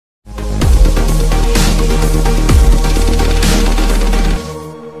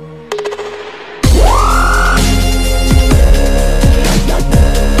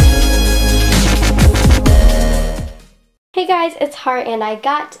it's Heart, and I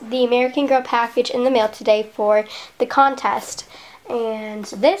got the American Girl package in the mail today for the contest. And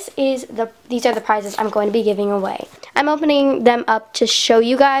these are the prizes I'm going to be giving away. I'm opening them up to show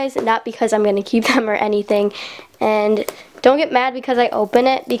you guys, not because I'm going to keep them or anything. And don't get mad because I open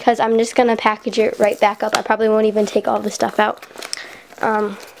it, because I'm just going to package it right back up. I probably won't even take all the stuff out.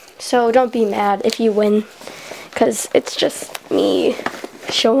 So don't be mad if you win, because it's just me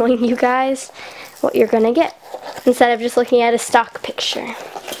showing you guys what you're going to get, instead of just looking at a stock picture.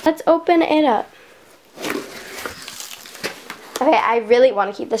 Let's open it up. Okay, I really want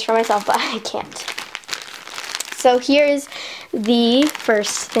to keep this for myself, but I can't. So here's the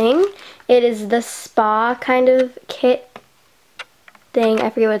first thing. It is the spa kind of kit thing. I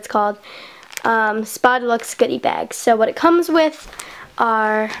forget what it's called. Spa Deluxe goodie bag. So what it comes with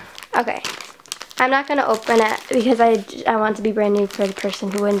are, okay, I'm not going to open it because I want it to be brand new for the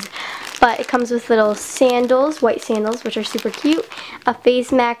person who wins. But it comes with little sandals, white sandals, which are super cute, a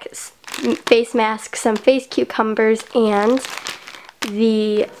face mask, some face cucumbers, and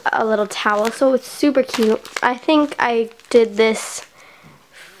a little towel. So it's super cute. I think I did this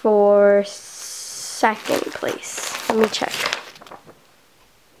for second place. Let me check.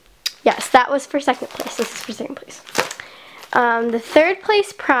 Yes, that was for second place. This is for second place. The third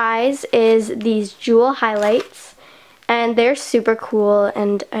place prize is these jewel highlights, and they're super cool,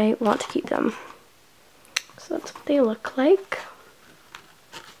 and I want to keep them. So that's what they look like.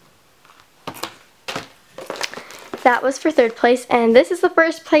 That was for third place, and this is the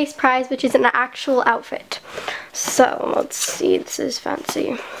first place prize, which is an actual outfit. So let's see, this is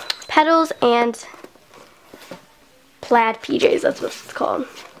fancy. Petals and plaid PJs, that's what it's called.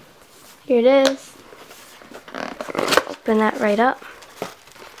 Here it is. Open that right up.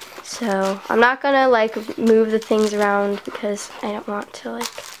 So I'm not gonna like move the things around because I don't want to like.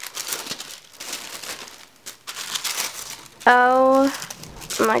 Oh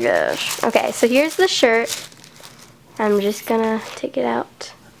my gosh. Okay, so here's the shirt. I'm just gonna take it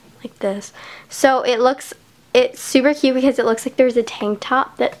out like this. So it's super cute because it looks like there's a tank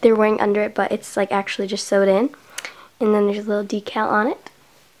top that they're wearing under it, but it's like actually just sewed in. And then there's a little decal on it.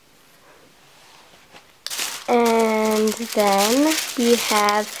 And then we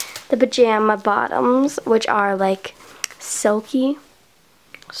have the pajama bottoms, which are like silky,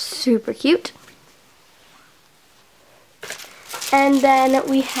 super cute. And then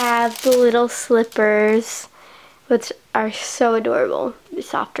we have the little slippers, which are so adorable. They're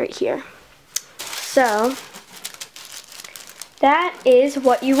soft right here. So that is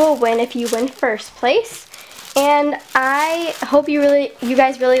what you will win if you win first place. And I hope you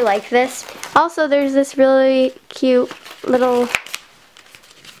guys really like this. Also, there's this really cute little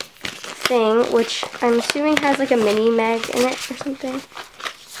thing, which I'm assuming has like a mini mag in it or something.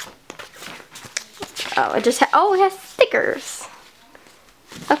 Oh, it has stickers.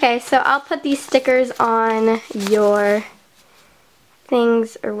 Okay, so I'll put these stickers on your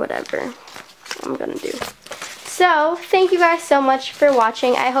things or whatever I'm gonna do. So, thank you guys so much for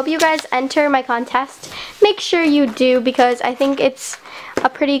watching. I hope you guys enter my contest. Make sure you do, because I think it's a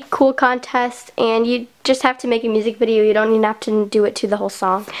pretty cool contest, and you just have to make a music video. You don't even have to do it to the whole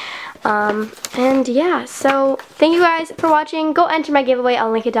song. And yeah, so thank you guys for watching. Go enter my giveaway.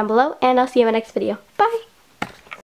 I'll link it down below, and I'll see you in my next video. Bye!